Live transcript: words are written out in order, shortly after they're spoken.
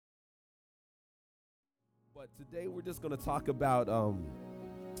But today we're just going to talk about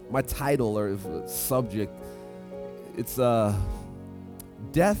my title or subject. It's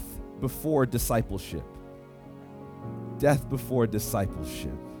Death Before Discipleship. Death Before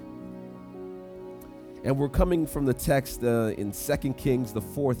Discipleship. And we're coming from the text in 2 Kings, the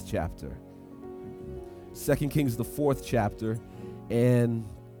 4th chapter. 2 Kings, the 4th chapter. And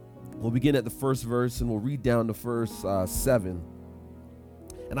we'll begin at the first verse and we'll read down to verse 7.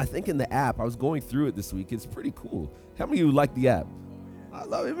 And I think in the app, I was going through it this week. It's pretty cool. How many of you like the app? I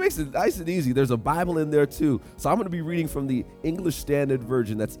love it. It makes it nice and easy. There's a Bible in there too. So I'm going to be reading from the English Standard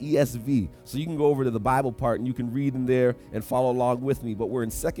Version. That's ESV. So you can go over to the Bible part and you can read in there and follow along with me. But we're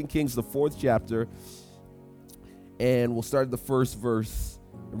in 2 Kings, the 4th chapter. And we'll start at the first verse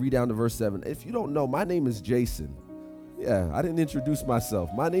and read down to verse 7. If you don't know, my name is Jason. Yeah, I didn't introduce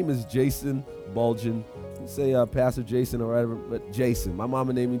myself. My name is Jason Bulgin. You say Pastor Jason or whatever, but Jason. My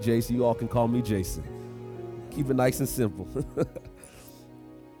mama named me Jason. You all can call me Jason. Keep it nice and simple.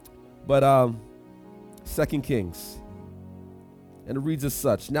 But 2 Kings. And it reads as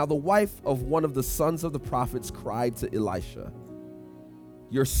such. Now the wife of one of the sons of the prophets cried to Elisha,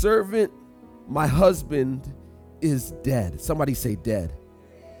 "Your servant, my husband, is dead." Somebody say dead.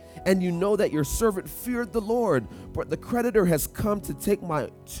 "And you know that your servant feared the Lord, but the creditor has come to take my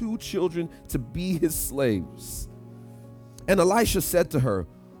 2 children to be his slaves." And Elisha said to her,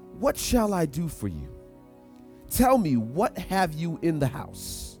 "What shall I do for you? Tell me, what have you in the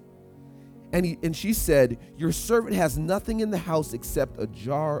house?" And she said, "Your servant has nothing in the house except a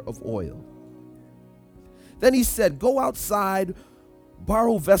jar of oil." Then he said, "Go outside,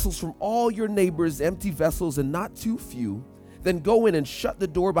 borrow vessels from all your neighbors, empty vessels and not too few. Then go in and shut the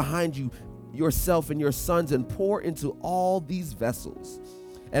door behind you, yourself and your sons, and pour into all these vessels.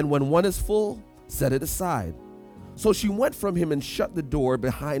 And when one is full, set it aside." So she went from him and shut the door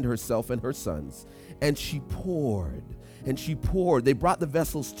behind herself and her sons. And she poured, and she poured. They brought the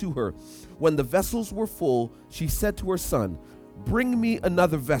vessels to her. When the vessels were full, she said to her son, "Bring me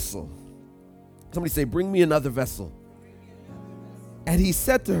another vessel." Somebody say, "Bring me another vessel." And he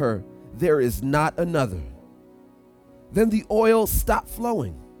said to her, "There is not another." Then the oil stopped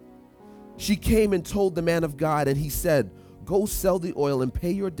flowing. She came and told the man of God, and he said, "Go sell the oil and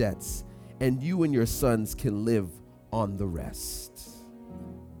pay your debts, and you and your sons can live on the rest."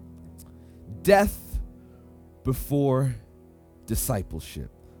 Death before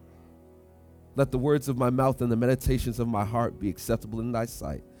discipleship. Let the words of my mouth and the meditations of my heart be acceptable in thy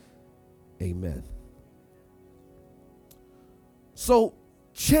sight. Amen. So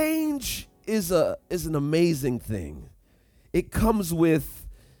change is an amazing thing. It comes with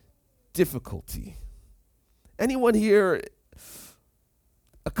difficulty. Anyone here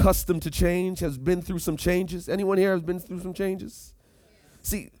accustomed to change, has been through some changes? Anyone here has been through some changes?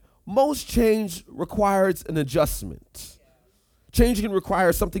 See, most change requires an adjustment. Change can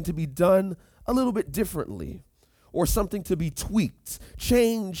require something to be done a little bit differently or something to be tweaked.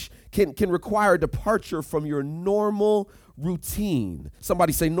 Change can require departure from your normal routine.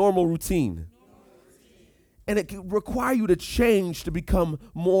 Somebody say normal routine. And it can require you to change to become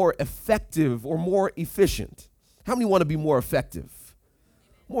more effective or more efficient. How many want to be more effective?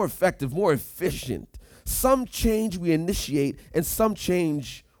 More effective, more efficient. Some change we initiate and some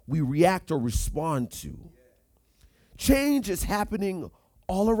change we react or respond to. Change is happening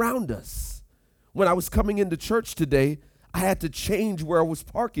all around us. When I was coming into church today, I had to change where I was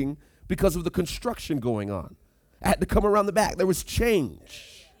parking because of the construction going on. I had to come around the back. There was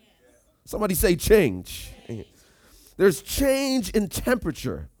change. Somebody say change. There's change in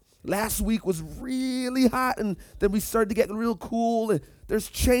temperature. Last week was really hot, and then we started to get real cool. And there's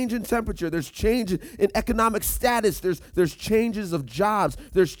change in temperature. There's change in economic status. There's changes of jobs.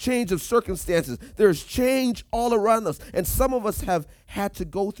 There's change of circumstances. There's change all around us. And some of us have had to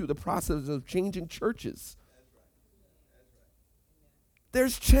go through the process of changing churches.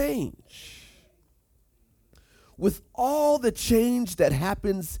 There's change. With all the change that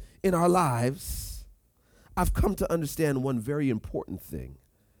happens in our lives, I've come to understand one very important thing.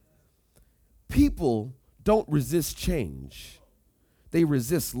 People don't resist change. They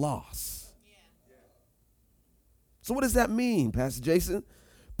resist loss. So what does that mean, Pastor Jason?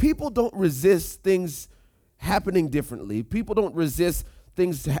 People don't resist things happening differently. People don't resist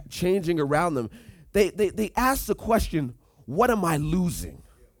things changing around them. They ask the question, what am I losing?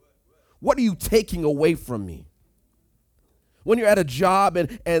 What are you taking away from me? When you're at a job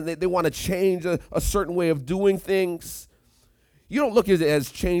and they want to change a certain way of doing things, you don't look at it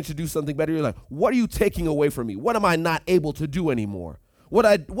as change to do something better. You're like, what are you taking away from me? What am I not able to do anymore?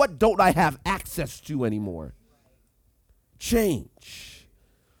 What don't I have access to anymore? Change.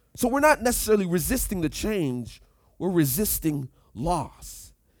 So we're not necessarily resisting the change, we're resisting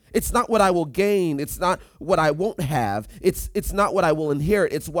loss. It's not what I will gain, it's not what I won't have, it's not what I will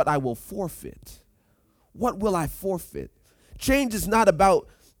inherit, it's what I will forfeit. What will I forfeit? Change is not about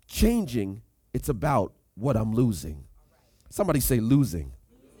changing, it's about what I'm losing. Somebody say losing.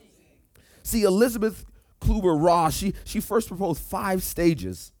 See, Elizabeth Kubler-Ross, she first proposed 5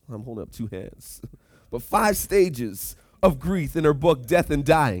 stages. I'm holding up 2 hands. But 5 stages of grief in her book, Death and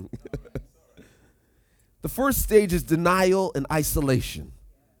Dying. The first stage is denial and isolation.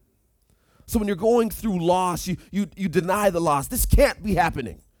 So when you're going through loss, you deny the loss. This can't be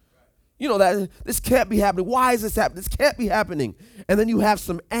happening. You know that this can't be happening. Why is this happening? This can't be happening. And then you have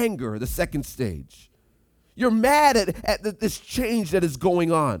some anger, the second stage. You're mad at this change that is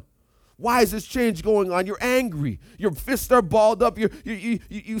going on. Why is this change going on? You're angry. Your fists are balled up.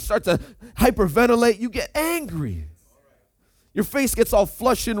 You start to hyperventilate. You get angry. Your face gets all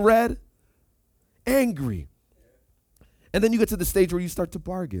flushed and red. Angry. And then you get to the stage where you start to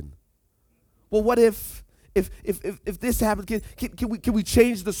bargain. Well, what if this happens? Can we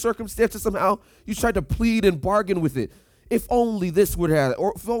change the circumstances somehow? You try to plead and bargain with it. If only this would happen,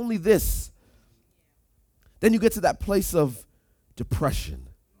 or if only this. Then you get to that place of depression.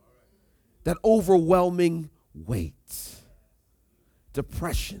 That overwhelming weight.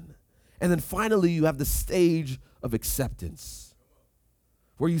 Depression. And then finally you have the stage of acceptance,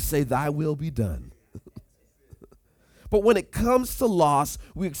 where you say, thy will be done. But when it comes to loss,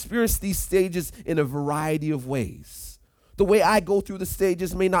 we experience these stages in a variety of ways. The way I go through the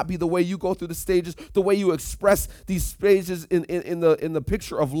stages may not be the way you go through the stages. The way you express these stages in the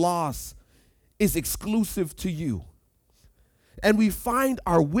picture of loss is exclusive to you. And we find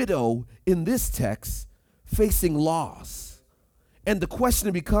our widow in this text facing loss. And the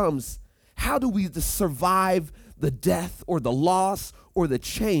question becomes, how do we survive the death or the loss or the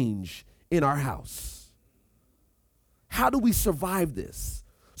change in our house? How do we survive this?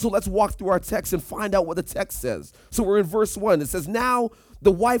 So let's walk through our text and find out what the text says. So we're in verse 1. It says, now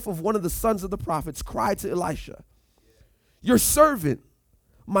the wife of one of the sons of the prophets cried to Elisha, your servant,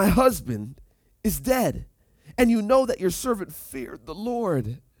 my husband, is dead. And you know that your servant feared the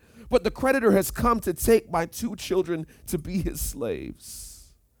Lord. But the creditor has come to take my 2 children to be his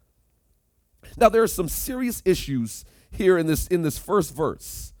slaves. Now there are some serious issues here in this first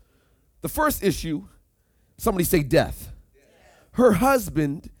verse. The first issue, somebody say death. Her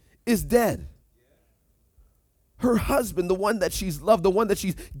husband is dead. Her husband, the one that she's loved, the one that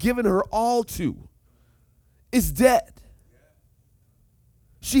she's given her all to, is dead.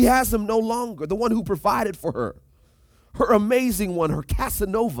 She has him no longer, the one who provided for her. Her amazing one, her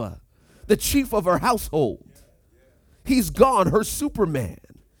Casanova, the chief of her household. He's gone, her Superman.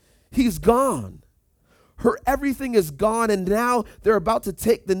 He's gone. Her everything is gone, and now they're about to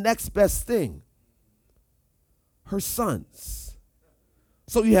take the next best thing. Her sons.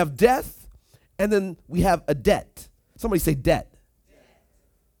 So you have death, and then we have a debt. Somebody say debt.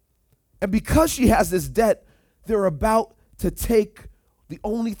 And because she has this debt, they're about to take the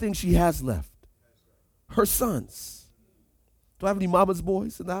only thing she has left, her sons. Do I have any mama's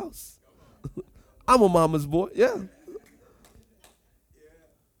boys in the house? I'm a mama's boy, yeah.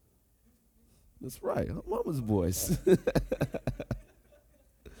 That's right, I'm mama's boys.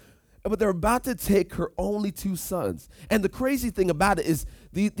 But they're about to take her only 2 sons. And the crazy thing about it is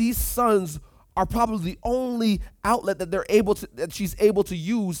these sons are probably the only outlet that she's able to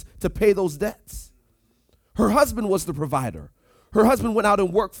use to pay those debts. Her husband was the provider. Her husband went out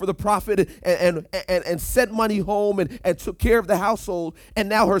and worked for the prophet and sent money home and took care of the household. And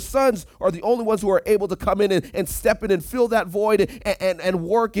now her sons are the only ones who are able to come in and step in and fill that void and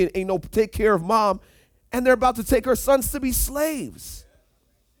work and take care of mom. And they're about to take her sons to be slaves.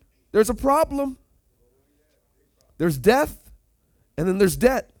 There's a problem. There's death, and then there's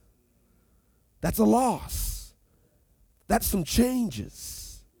debt. That's a loss. That's some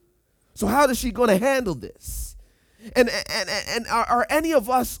changes. So how is she going to handle this? And are any of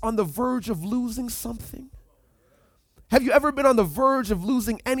us on the verge of losing something? Have you ever been on the verge of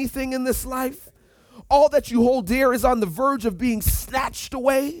losing anything in this life? All that you hold dear is on the verge of being snatched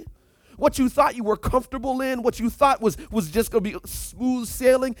away. What you thought you were comfortable in, what you thought was just going to be smooth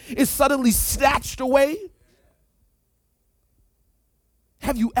sailing, is suddenly snatched away.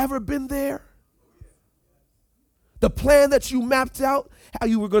 Have you ever been there? The plan that you mapped out, how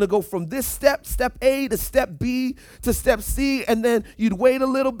you were going to go from this step A to step B to step C, and then you'd wait a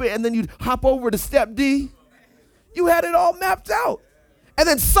little bit, and then you'd hop over to step D. You had it all mapped out. And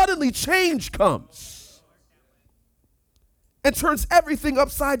then suddenly change comes and turns everything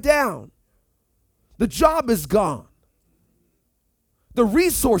upside down. The job is gone. The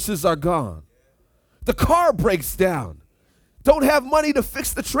resources are gone. The car breaks down. Don't have money to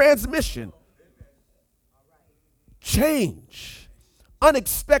fix the transmission. Change.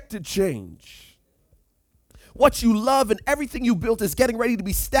 Unexpected change. What you love and everything you built is getting ready to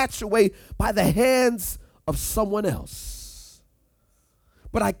be snatched away by the hands of someone else.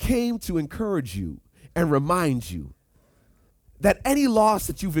 But I came to encourage you and remind you that any loss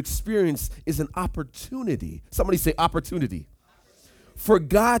that you've experienced is an opportunity. Somebody say opportunity. For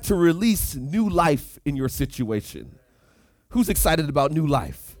God to release new life in your situation. Who's excited about new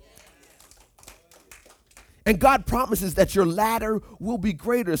life? And God promises that your latter will be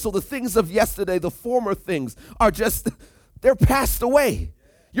greater. So the things of yesterday, the former things, they're passed away.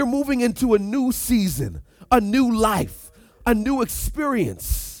 You're moving into a new season, a new life, a new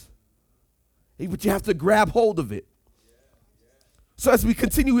experience. But you have to grab hold of it. So as we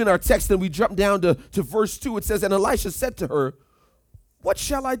continue in our text and we jump down to verse 2, it says, and Elisha said to her, what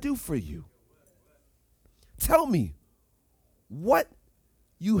shall I do for you? Tell me what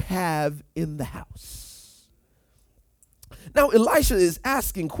you have in the house. Now, Elisha is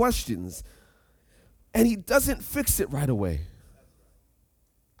asking questions, and he doesn't fix it right away.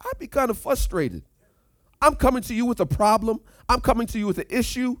 I'd be kind of frustrated. I'm coming to you with a problem. I'm coming to you with an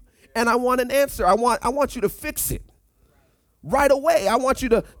issue, and I want an answer. I want you to fix it right away. I want you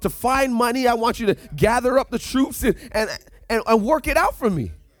to find money. I want you to gather up the troops and work it out for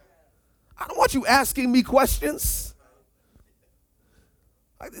me. I don't want you asking me questions.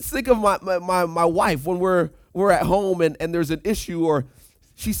 I just think of my wife when we're at home and there's an issue or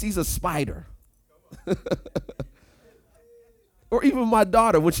she sees a spider. Or even my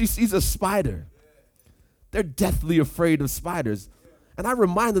daughter, when she sees a spider, they're deathly afraid of spiders. And I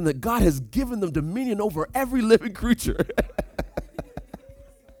remind them that God has given them dominion over every living creature.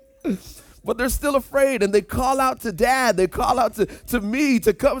 But they're still afraid, and they call out to Dad. They call out to me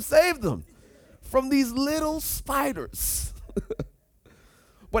to come save them from these little spiders.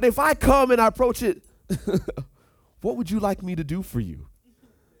 But if I come and I approach it, what would you like me to do for you?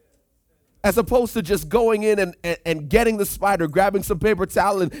 As opposed to just going in and getting the spider, grabbing some paper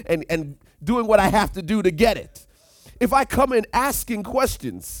towel and doing what I have to do to get it. If I come in asking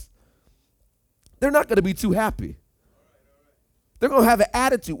questions, they're not going to be too happy. They're going to have an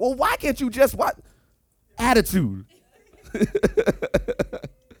attitude. Well, why can't you just what? Attitude.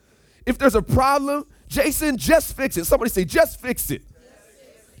 If there's a problem, Jason, just fix it. Somebody say, just fix it.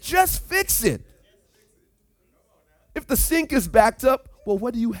 Just fix it. If the sink is backed up, well,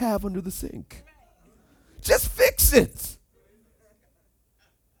 what do you have under the sink? Just fix it.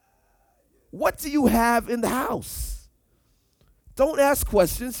 What do you have in the house? Don't ask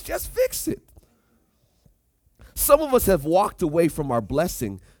questions, just fix it. Some of us have walked away from our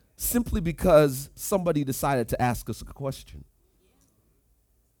blessing simply because somebody decided to ask us a question.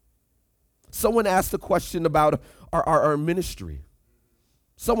 Someone asked a question about our ministry.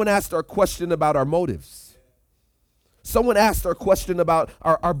 Someone asked our question about our motives. Someone asked our question about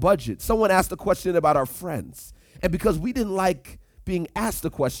our budget. Someone asked a question about our friends. And because we didn't like being asked a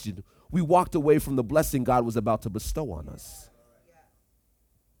question, we walked away from the blessing God was about to bestow on us.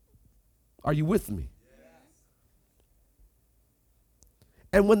 Are you with me?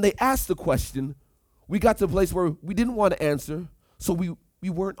 And when they asked the question, we got to a place where we didn't want to answer, so we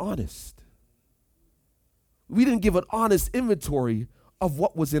weren't honest. We didn't give an honest inventory of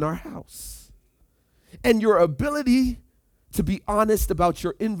what was in our house. And your ability to be honest about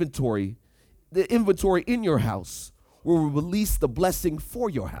your inventory, the inventory in your house, will release the blessing for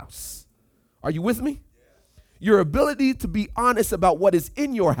your house. Are you with me? Your ability to be honest about what is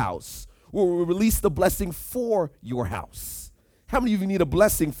in your house will release the blessing for your house. How many of you need a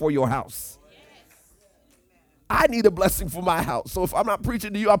blessing for your house? Yes. I need a blessing for my house. So if I'm not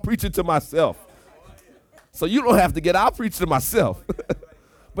preaching to you, I'm preaching to myself. So you don't have to get, I'll preach to myself.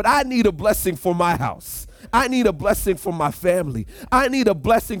 But I need a blessing for my house. I need a blessing for my family. I need a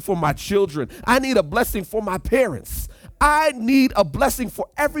blessing for my children. I need a blessing for my parents. I need a blessing for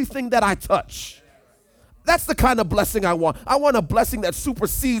everything that I touch. That's the kind of blessing I want. I want a blessing that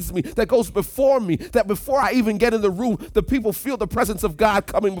supersedes me, that goes before me, that before I even get in the room, the people feel the presence of God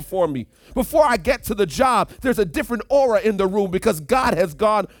coming before me. Before I get to the job, there's a different aura in the room because God has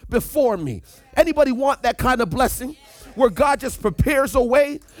gone before me. Anybody want that kind of blessing? Where God just prepares a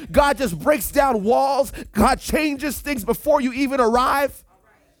way, God just breaks down walls, God changes things before you even arrive.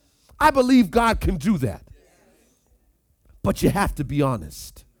 I believe God can do that. But you have to be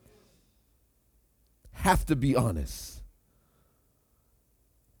honest. Have to be honest.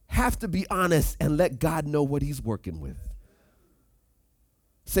 Have to be honest and let God know what he's working with.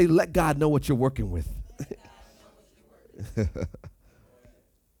 Say, let God know what you're working with.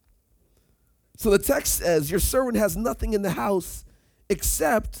 So the text says, your servant has nothing in the house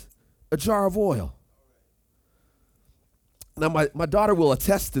except a jar of oil. Now, my daughter will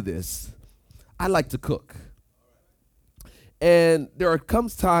attest to this. I like to cook. And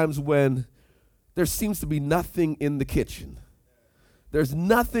comes times when there seems to be nothing in the kitchen. There's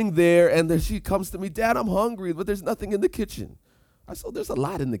nothing there, and then she comes to me, Dad, I'm hungry, but there's nothing in the kitchen. I said, there's a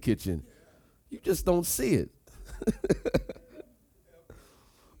lot in the kitchen. You just don't see it.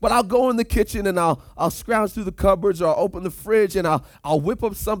 But I'll go in the kitchen and I'll scrounge through the cupboards, or I'll open the fridge and I'll whip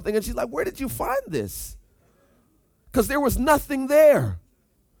up something, and she's like, where did you find this? Because there was nothing there.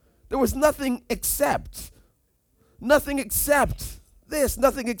 There was nothing except this,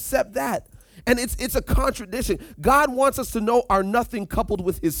 nothing except that. And it's a contradiction. God wants us to know our nothing coupled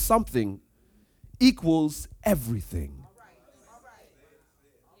with his something equals everything.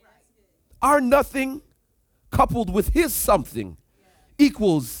 Our nothing coupled with his something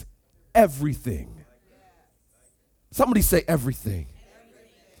equals everything. Somebody say everything.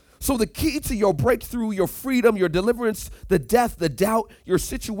 So the key to your breakthrough, your freedom, your deliverance, the death, the doubt, your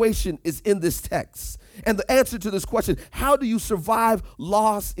situation is in this text. And the answer to this question, how do you survive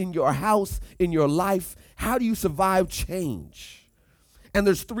loss in your house, in your life? How do you survive change? And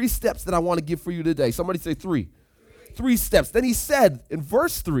there's 3 steps that I want to give for you today. Somebody say 3. 3 steps. Then he said in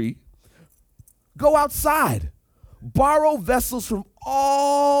verse 3, go outside, borrow vessels from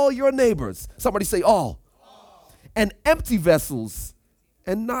all your neighbors. Somebody say all. And empty vessels,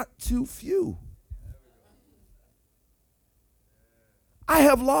 and not too few. I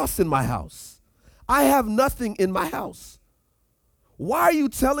have loss in my house. I have nothing in my house. Why are you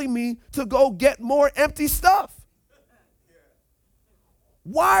telling me to go get more empty stuff?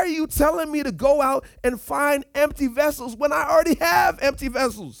 Why are you telling me to go out and find empty vessels when I already have empty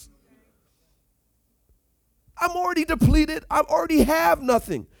vessels? I'm already depleted. I already have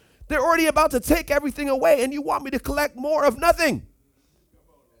nothing. They're already about to take everything away, and you want me to collect more of nothing.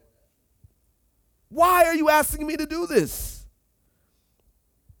 Why are you asking me to do this?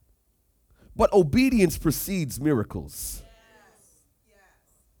 But obedience precedes miracles.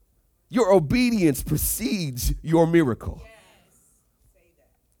 Your obedience precedes your miracle.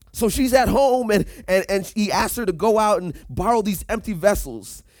 So she's at home, and he asked her to go out and borrow these empty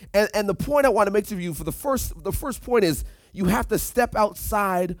vessels. And the point I want to make to you, the first point is, you have to step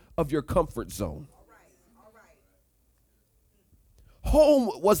outside of your comfort zone. All right. Home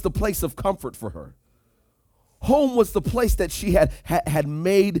was the place of comfort for her. Home was the place that she had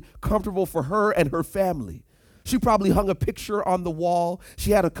made comfortable for her and her family. She probably hung a picture on the wall.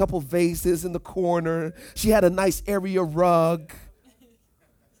 She had a couple vases in the corner. She had a nice area rug.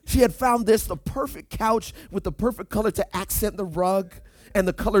 She had found the perfect couch with the perfect color to accent the rug and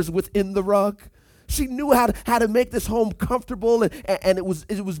the colors within the rug. She knew how to make this home comfortable, and it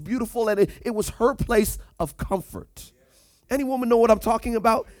was beautiful, and it was her place of comfort. Any woman know what I'm talking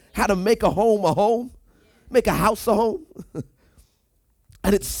about? How to make a home, make a house a home.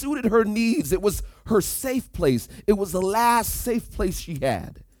 And it suited her needs. It was her safe place. It was the last safe place she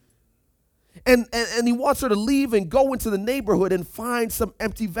had. And he wants her to leave and go into the neighborhood and find some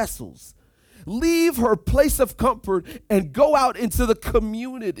empty vessels. Leave her place of comfort and go out into the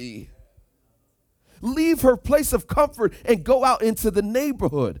community. Leave her place of comfort and go out into the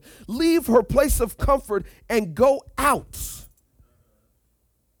neighborhood. Leave her place of comfort and go out.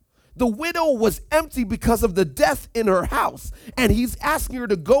 The widow was empty because of the death in her house, and he's asking her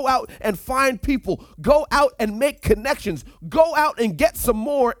to go out and find people, go out and make connections, go out and get some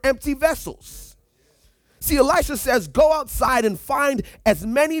more empty vessels. See, Elisha says, go outside and find as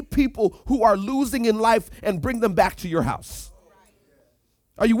many people who are losing in life and bring them back to your house.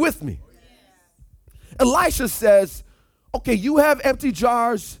 Are you with me? Elisha says, okay, you have empty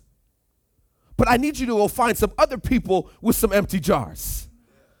jars, but I need you to go find some other people with some empty jars.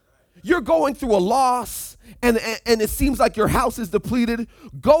 You're going through a loss, and it seems like your house is depleted.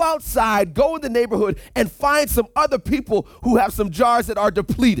 Go outside, go in the neighborhood, and find some other people who have some jars that are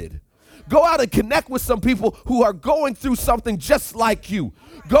depleted. Go out and connect with some people who are going through something just like you.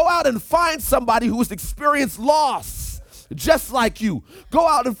 Go out and find somebody who has experienced loss just like you. Go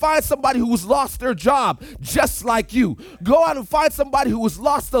out and find somebody who has lost their job just like you. Go out and find somebody who has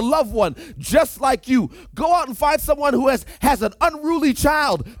lost a loved one just like you. Go out and find someone who has an unruly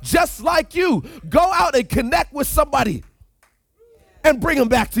child just like you. Go out and connect with somebody and bring them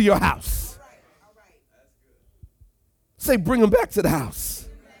back to your house. Say, bring them back to the house.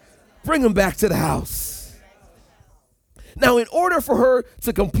 Bring them back to the house. Now, in order for her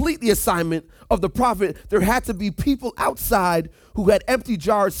to complete the assignment of the prophet, there had to be people outside who had empty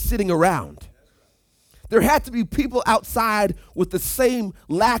jars sitting around. There had to be people outside with the same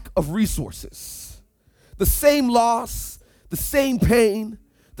lack of resources, the same loss, the same pain,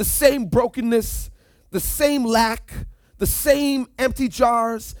 the same brokenness, the same lack, the same empty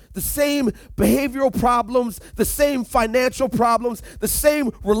jars, the same behavioral problems, the same financial problems, the same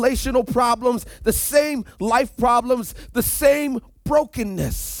relational problems, the same life problems, the same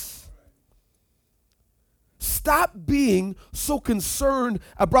brokenness. Stop being so concerned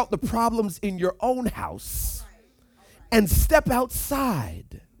about the problems in your own house and step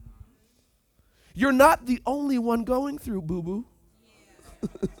outside. You're not the only one going through, boo-boo.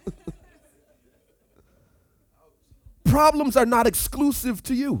 Problems are not exclusive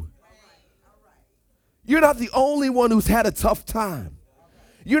to you. You're not the only one who's had a tough time.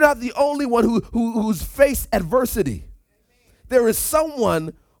 You're not the only one who's faced adversity. There is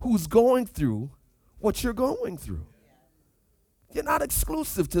someone who's going through what you're going through. You're not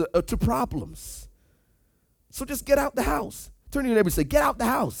exclusive to problems. So just get out the house. Turn to your neighbor and say, get out the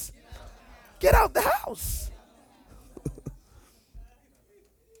house. Get out the house.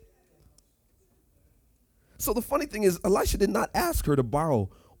 So the funny thing is, Elisha did not ask her to borrow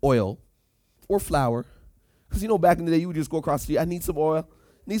oil or flour. Because, back in the day, you would just go across the street. I need some oil,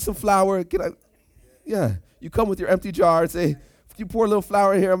 need some flour. Yeah, you come with your empty jar and say, if you pour a little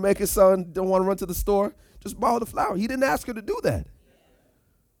flour in here, I'll make it, son. Don't want to run to the store. Just borrow the flour. He didn't ask her to do that.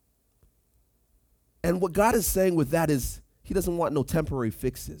 And what God is saying with that is he doesn't want no temporary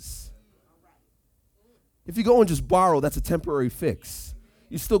fixes. If you go and just borrow, that's a temporary fix.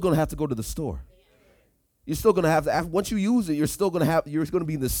 You're still going to have to go to the store. You're still going to have to, once you use it, you're going to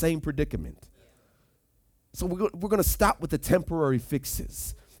be in the same predicament. So we're going to stop with the temporary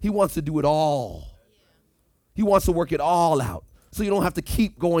fixes. He wants to do it all. He wants to work it all out. So you don't have to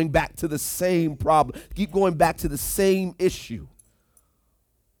keep going back to the same problem, keep going back to the same issue.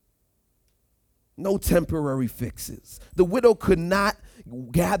 No temporary fixes. The widow could not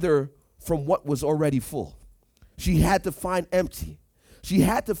gather from what was already full. She had to find empty. She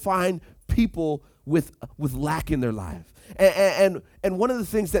had to find people with lack in their life. And one of the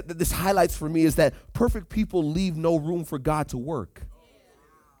things that this highlights for me is that perfect people leave no room for God to work.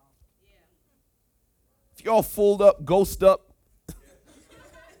 If you're all full up, ghost up,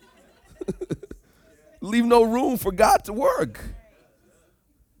 leave no room for God to work.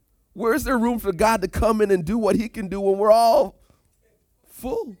 Where is there room for God to come in and do what he can do when we're all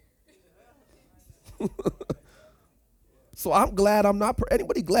full? So I'm glad I'm not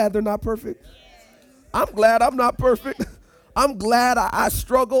anybody glad they're not perfect? I'm glad I'm not perfect. I'm glad I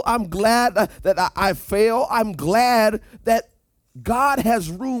struggle. I'm glad that I fail. I'm glad that God has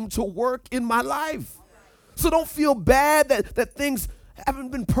room to work in my life. So don't feel bad that things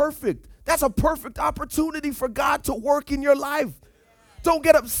haven't been perfect. That's a perfect opportunity for God to work in your life. Don't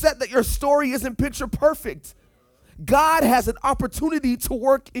get upset that your story isn't picture perfect. God has an opportunity to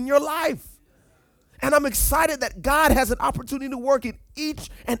work in your life. And I'm excited that God has an opportunity to work in each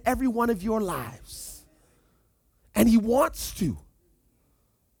and every one of your lives. And he wants to.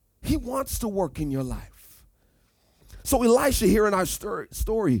 He wants to work in your life. So Elisha, here in our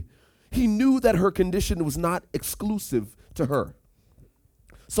story, he knew that her condition was not exclusive to her.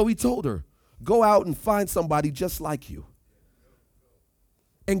 So he told her, go out and find somebody just like you.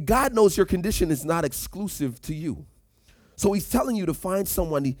 And God knows your condition is not exclusive to you. So he's telling you to find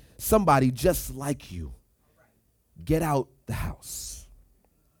somebody just like you. Get out the house.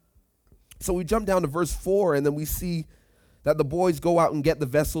 So we jump down to verse 4, and then we see that the boys go out and get the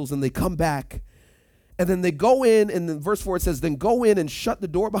vessels, and they come back. And then they go in, and then verse 4 it says, then go in and shut the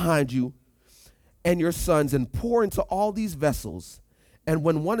door behind you and your sons, and pour into all these vessels. And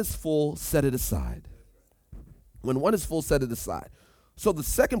when one is full, set it aside. When one is full, set it aside. So the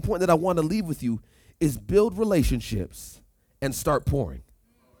second point that I want to leave with you is build relationships and start pouring.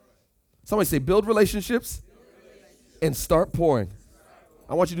 Somebody say, build relationships and start pouring.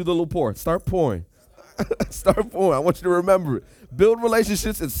 I want you to do the little pour. Start pouring. Start pouring. I want you to remember it. Build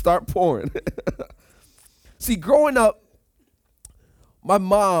relationships and start pouring. See, growing up, my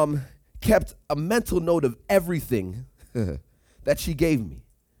mom kept a mental note of everything that she gave me.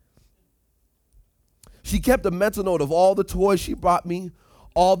 She kept a mental note of all the toys she bought me,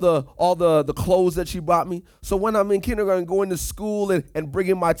 all the clothes that she bought me. So when I'm in kindergarten, going to school and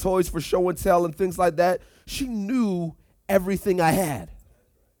bringing my toys for show and tell and things like that, she knew everything I had.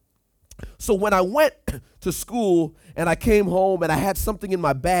 So when I went to school and I came home and I had something in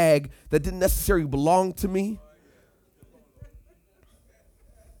my bag that didn't necessarily belong to me,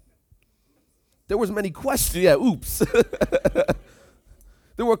 there was many questions. Yeah, oops.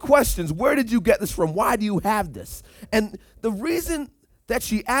 There were questions. Where did you get this from? Why do you have this? And the reason that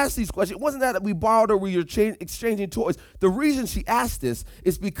she asked these questions, it wasn't that we borrowed or we were exchanging toys. The reason she asked this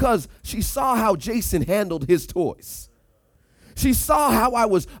is because she saw how Jason handled his toys. She saw how I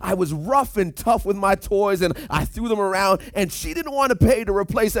was rough and tough with my toys, and I threw them around, and she didn't want to pay to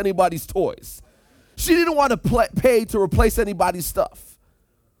replace anybody's toys. She didn't want to pay to replace anybody's stuff.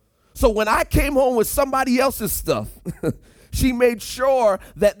 So when I came home with somebody else's stuff, she made sure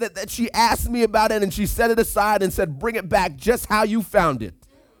that she asked me about it, and she set it aside and said, bring it back just how you found it.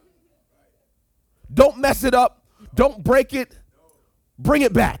 Don't mess it up. Don't break it. Bring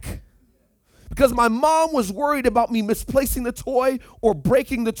it back. Because my mom was worried about me misplacing the toy or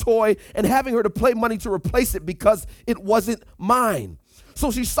breaking the toy and having her to pay money to replace it because it wasn't mine. So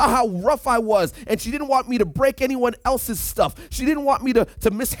she saw how rough I was, and she didn't want me to break anyone else's stuff. She didn't want me to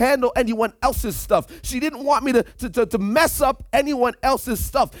mishandle anyone else's stuff. She didn't want me to mess up anyone else's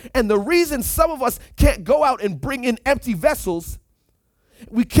stuff. And the reason some of us can't go out and bring in empty vessels,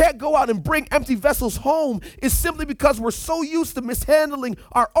 we can't go out and bring empty vessels home, is simply because we're so used to mishandling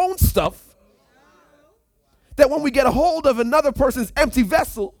our own stuff that when we get a hold of another person's empty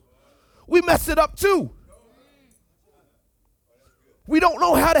vessel, we mess it up too. We don't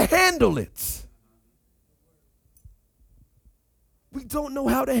know how to handle it. We don't know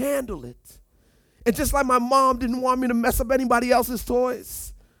how to handle it. And just like my mom didn't want me to mess up anybody else's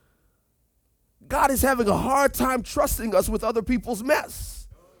toys, God is having a hard time trusting us with other people's mess.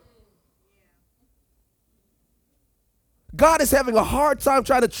 God is having a hard time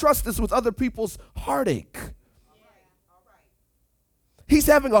trying to trust us with other people's heartache. He's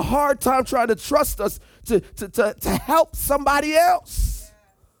having a hard time trying to trust us to help somebody else.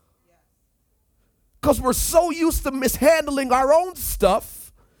 Because we're so used to mishandling our own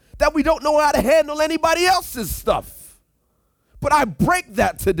stuff that we don't know how to handle anybody else's stuff. But I break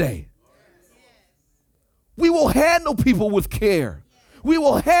that today. We will handle people with care. We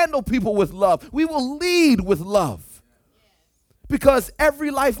will handle people with love. We will lead with love. Because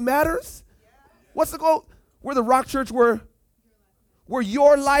every life matters. What's the goal? We're the Rock Church where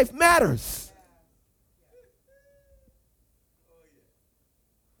your life matters.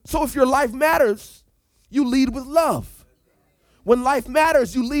 So if your life matters, you lead with love. When life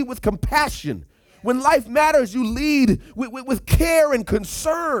matters, you lead with compassion. When life matters, you lead with care and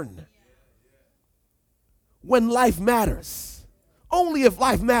concern. When life matters. Only if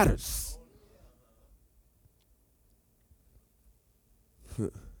life matters.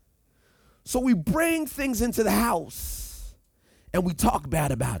 So we bring things into the house and we talk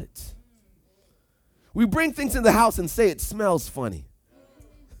bad about it. We bring things in the house and say it smells funny.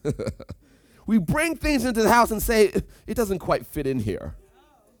 We bring things into the house and say it doesn't quite fit in here.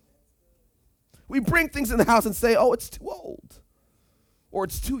 We bring things in the house and say, oh, it's too old or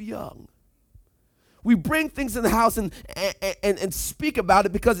it's too young. We bring things in the house and speak about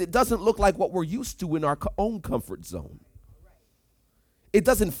it because it doesn't look like what we're used to in our own comfort zone. It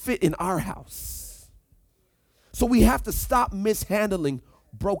doesn't fit in our house. So we have to stop mishandling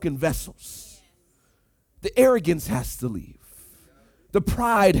broken vessels. The arrogance has to leave. The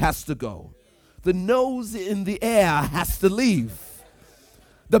pride has to go. The nose in the air has to leave.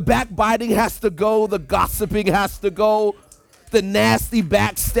 The backbiting has to go. The gossiping has to go. The nasty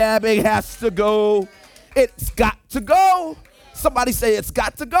backstabbing has to go. It's got to go. Somebody say it's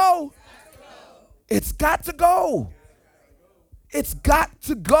got to go. It's got to go. It's got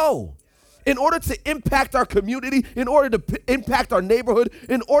to go. In order to impact our community, in order to impact our neighborhood,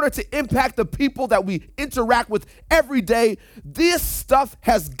 in order to impact the people that we interact with every day, this stuff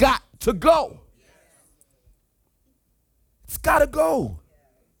has got to go. It's got to go.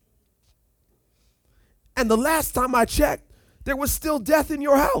 And the last time I checked, there was still death in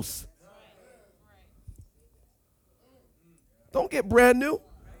your house. Don't get brand new.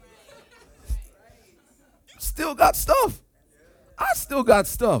 Still got stuff. I still got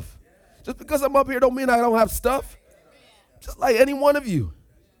stuff. Just because I'm up here don't mean I don't have stuff. Just like any one of you.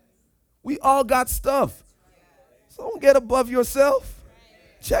 We all got stuff. So don't get above yourself.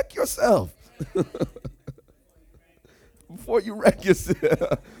 Check yourself. Before you wreck yourself.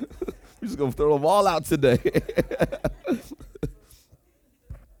 We're just going to throw them all out today.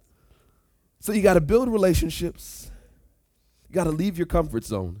 So you got to build relationships. You got to leave your comfort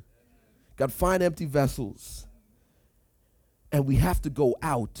zone. Got to find empty vessels. And we have to go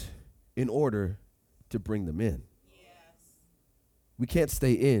out in order to bring them in. Yes. We can't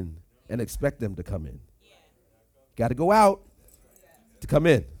stay in and expect them to come in. Yeah. Got to go out to come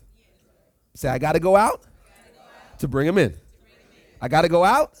in. Say, I got to go out to bring them in. I got to go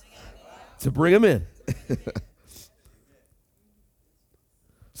out to bring them in.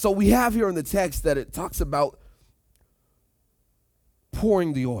 So we have here in the text that it talks about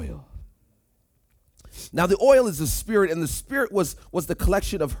pouring the oil. Now, the oil is the Spirit, and the Spirit was the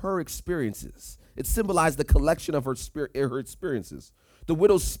collection of her experiences. It symbolized the collection of her experiences. The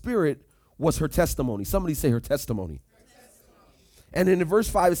widow's spirit was her testimony. Somebody say her testimony. And in verse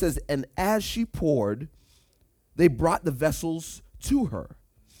 5 it says, and as she poured, they brought the vessels to her.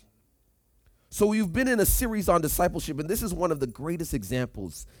 So we've been in a series on discipleship, and this is one of the greatest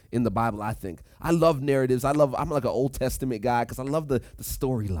examples in the Bible, I think. I love narratives. I'm like an Old Testament guy because I love the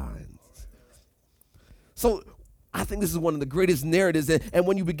storylines. So I think this is one of the greatest narratives. And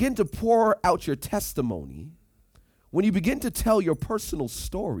when you begin to pour out your testimony, when you begin to tell your personal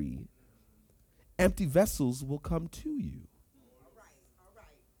story, empty vessels will come to you.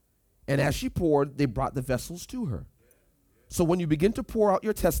 And as she poured, they brought the vessels to her. So when you begin to pour out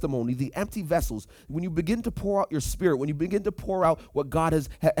your testimony, the empty vessels, when you begin to pour out your spirit, when you begin to pour out what God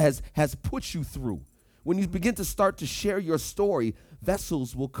has put you through, when you begin to start to share your story,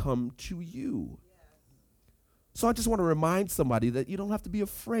 vessels will come to you. So I just want to remind somebody that you don't have to be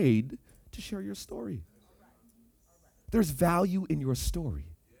afraid to share your story. There's value in your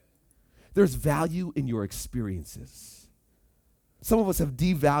story. There's value in your experiences. Some of us have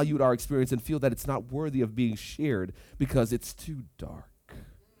devalued our experience and feel that it's not worthy of being shared because it's too dark.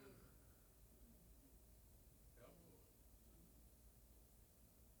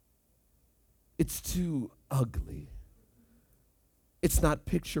 It's too ugly. It's not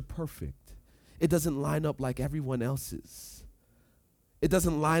picture perfect. It doesn't line up like everyone else's. It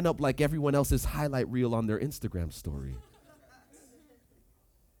doesn't line up like everyone else's highlight reel on their Instagram story.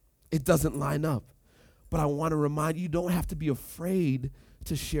 It doesn't line up. But I want to remind you, you don't have to be afraid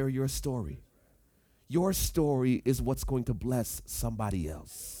to share your story. Your story is what's going to bless somebody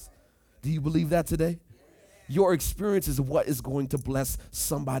else. Do you believe that today? Your experience is what is going to bless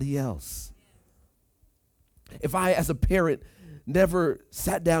somebody else. If I, as a parent, never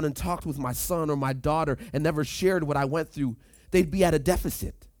sat down and talked with my son or my daughter and never shared what I went through, they'd be at a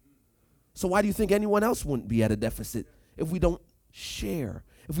deficit. So why do you think anyone else wouldn't be at a deficit if we don't share,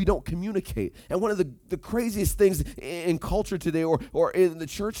 if we don't communicate? And one of the craziest things in culture today or in the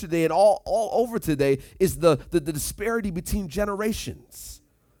church today and all over today is the disparity between generations.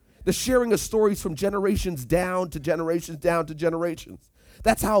 The sharing of stories from generations down to generations down to generations.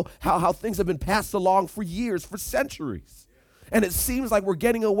 That's how things have been passed along for years, for centuries. And it seems like we're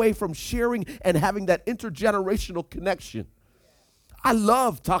getting away from sharing and having that intergenerational connection. I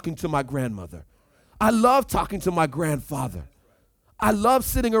love talking to my grandmother. I love talking to my grandfather. I love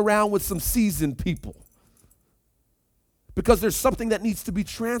sitting around with some seasoned people because there's something that needs to be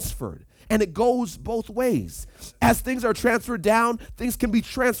transferred, and it goes both ways. As things are transferred down, things can be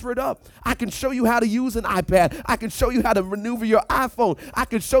transferred up. I can show you how to use an iPad. I can show you how to maneuver your iPhone. I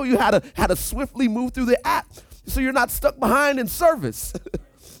can show you how to swiftly move through the app so you're not stuck behind in service.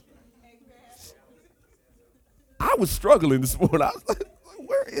 I was struggling this morning. I was like,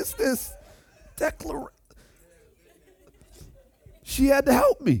 where is this declaration? She had to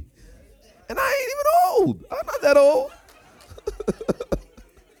help me. And I ain't even old. I'm not that old.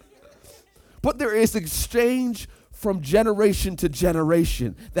 But there is exchange from generation to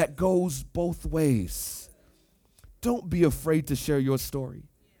generation that goes both ways. Don't be afraid to share your story.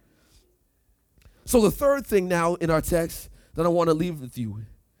 So the third thing now in our text that I want to leave with you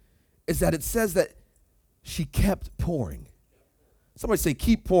is that it says that she kept pouring. Somebody say,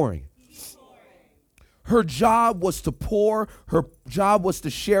 keep pouring. Her job was to pour. Her job was to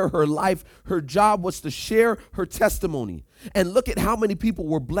share her life. Her job was to share her testimony. And look at how many people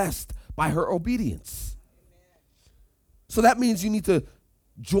were blessed by her obedience. So that means you need to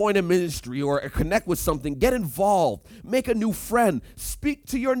join a ministry or connect with something, get involved, make a new friend, speak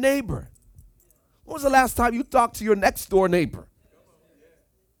to your neighbor. When was the last time you talked to your next door neighbor?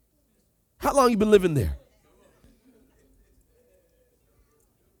 How long you been living there?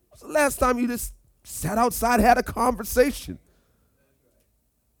 When was the last time you just sat outside, had a conversation,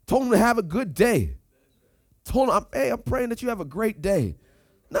 told them to have a good day, told them, hey, I'm praying that you have a great day?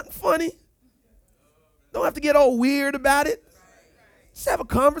 Nothing funny. Don't have to get all weird about it. Just have a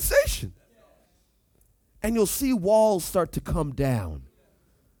conversation. And you'll see walls start to come down.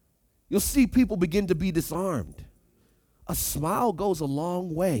 You'll see people begin to be disarmed. A smile goes a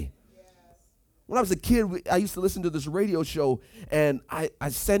long way. When I was a kid, I used to listen to this radio show, and I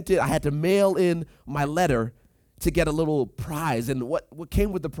sent it. I had to mail in my letter to get a little prize. And what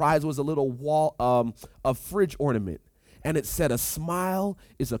came with the prize was a little wall, a fridge ornament. And it said, a smile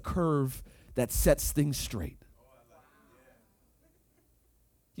is a curve that sets things straight.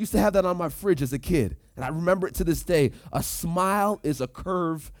 Used to have that on my fridge as a kid. And I remember it to this day. A smile is a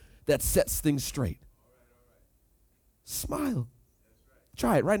curve that sets things straight. Smile.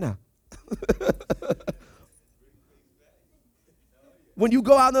 Try it right now. When you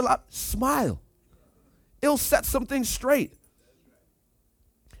go out in the lot, smile. It'll set some things straight.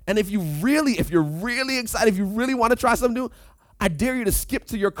 And if you're really excited, if you really want to try something new, I dare you to skip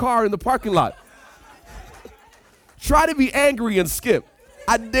to your car in the parking lot. Try to be angry and skip.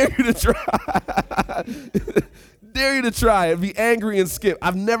 I dare you to try. Dare you to try and be angry and skip.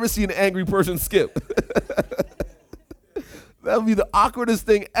 I've never seen an angry person skip. That would be the awkwardest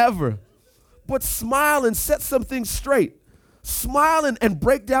thing ever. But smile and set some things straight. Smile and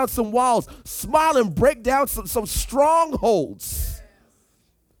break down some walls. Smile and break down some strongholds.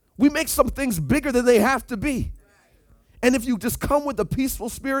 We make some things bigger than they have to be. And if you just come with a peaceful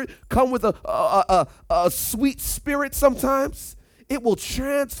spirit, come with a sweet spirit sometimes, it will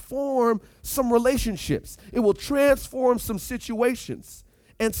transform some relationships. It will transform some situations.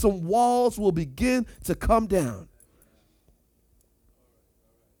 And some walls will begin to come down.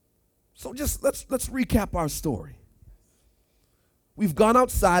 So just let's recap our story. We've gone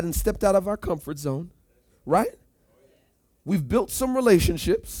outside and stepped out of our comfort zone, right? We've built some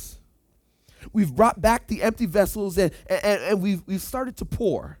relationships. We've brought back the empty vessels and we've started to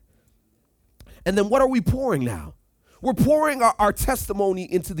pour. And then what are we pouring now? We're pouring our testimony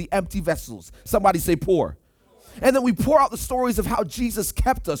into the empty vessels. Somebody say pour. And then we pour out the stories of how Jesus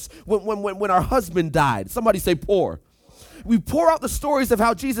kept us when our husband died. Somebody say pour. We pour out the stories of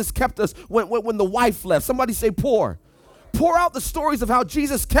how Jesus kept us when the wife left. Somebody say pour. Pour out the stories of how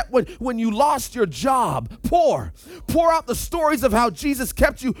Jesus kept when you lost your job. Pour. Pour out the stories of how Jesus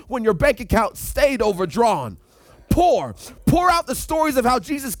kept you when your bank account stayed overdrawn. Pour. Pour out the stories of how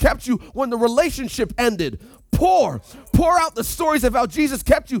Jesus kept you when the relationship ended. Pour. Pour out the stories of how Jesus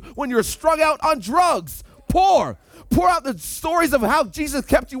kept you when you're strung out on drugs. Pour. Pour out the stories of how Jesus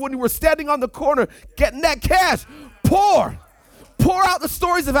kept you when you were standing on the corner getting that cash. Pour. Pour out the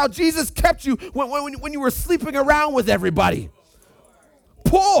stories of how Jesus kept you when you were sleeping around with everybody.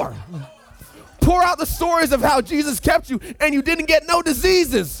 Pour. Pour out the stories of how Jesus kept you and you didn't get no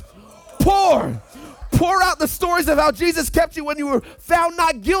diseases. Pour. Pour out the stories of how Jesus kept you when you were found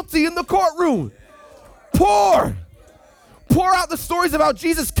not guilty in the courtroom. Pour. Pour out the stories of how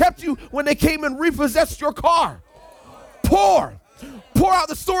Jesus kept you when they came and repossessed your car. Pour. Pour out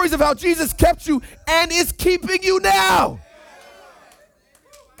the stories of how Jesus kept you and is keeping you now.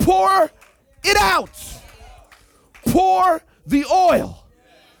 Pour it out. Pour the oil.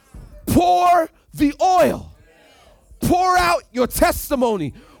 Pour the oil. Pour out your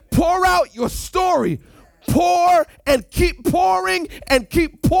testimony. Pour out your story. Pour and keep pouring and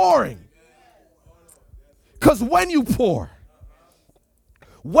keep pouring. Because when you pour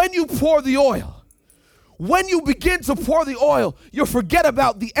the oil, when you begin to pour the oil, you'll forget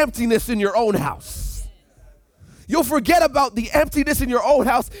about the emptiness in your own house. You'll forget about the emptiness in your own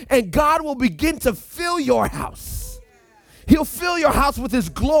house, and God will begin to fill your house. He'll fill your house with His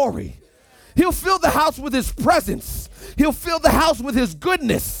glory. He'll fill the house with His presence. He'll fill the house with His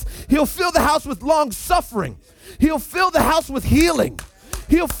goodness. He'll fill the house with long suffering. He'll fill the house with healing.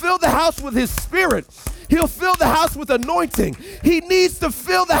 He'll fill the house with His Spirit. He'll fill the house with anointing. He needs to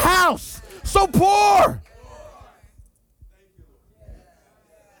fill the house. So pour.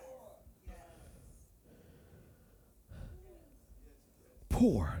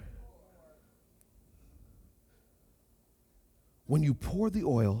 Pour. When you pour the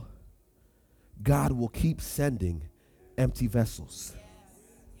oil, God will keep sending empty vessels.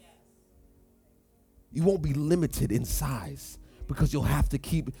 You won't be limited in size because you'll have to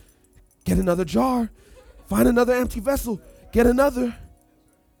get another jar, find another empty vessel, get another.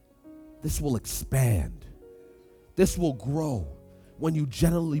 This will expand. This will grow when you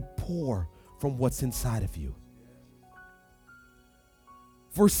generally pour from what's inside of you.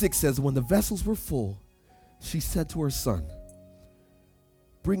 Verse 6 says, when the vessels were full, she said to her son,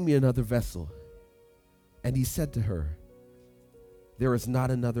 bring me another vessel. And he said to her, there is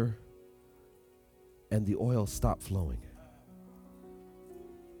not another. And the oil stopped flowing.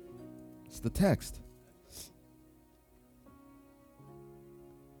 It's the text.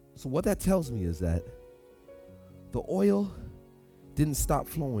 So what that tells me is that the oil didn't stop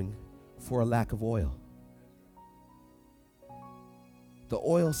flowing for a lack of oil. The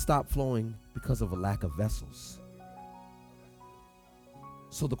oil stopped flowing because of a lack of vessels.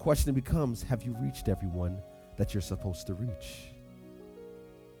 So the question becomes, have you reached everyone that you're supposed to reach?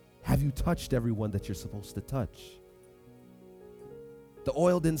 Have you touched everyone that you're supposed to touch? The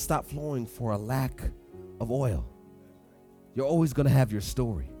oil didn't stop flowing for a lack of oil. You're always going to have your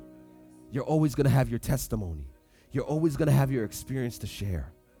story. You're always going to have your testimony. You're always going to have your experience to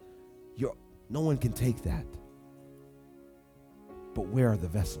share. No one can take that. But where are the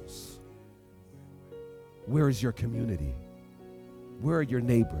vessels? Where is your community? Where are your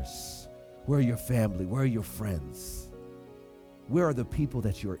neighbors? Where are your family? Where are your friends? Where are the people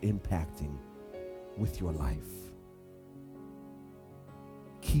that you're impacting with your life?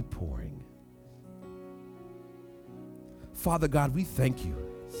 Keep pouring. Father God, we thank you.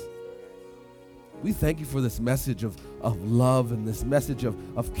 We thank you for this message of love and this message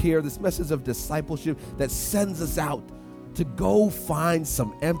of care, this message of discipleship that sends us out to go find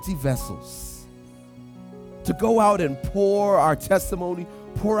some empty vessels, to go out and pour our testimony,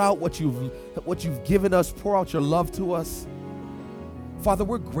 pour out what you've given us, pour out your love to us. Father,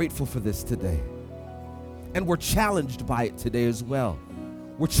 we're grateful for this today. And we're challenged by it today as well.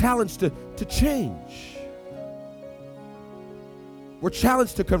 We're challenged to change. We're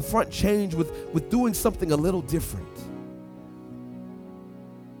challenged to confront change with doing something a little different,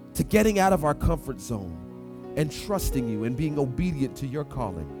 to getting out of our comfort zone and trusting you and being obedient to your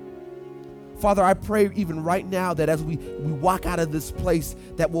calling. Father, I pray even right now that as we walk out of this place,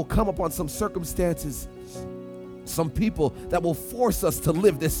 that we'll come upon some circumstances, some people that will force us to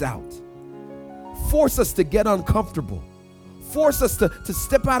live this out, force us to get uncomfortable, force us to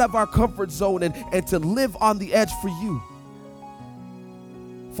step out of our comfort zone and to live on the edge for you.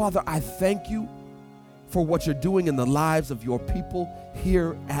 Father, I thank you for what you're doing in the lives of your people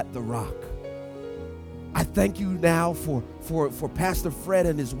here at The Rock. I thank you now for Pastor Fred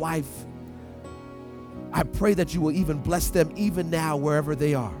and his wife. I pray that you will even bless them even now wherever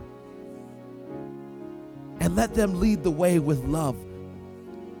they are. And let them lead the way with love.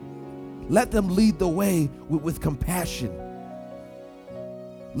 Let them lead the way with compassion.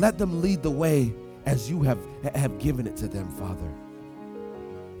 Let them lead the way as you have given it to them, Father.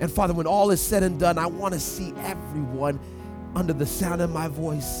 And Father, when all is said and done, I want to see everyone under the sound of my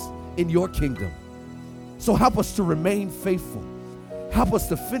voice in your kingdom. So help us to remain faithful. Help us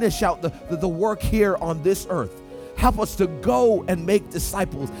to finish out the work here on this earth. Help us to go and make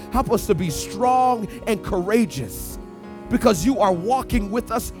disciples. Help us to be strong and courageous, because you are walking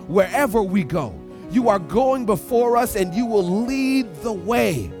with us wherever we go. You are going before us and you will lead the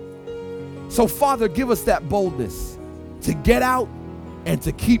way. So Father, give us that boldness to get out and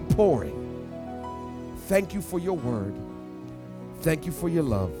to keep pouring. Thank you for your word. Thank you for your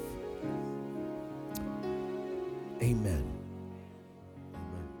love. Amen.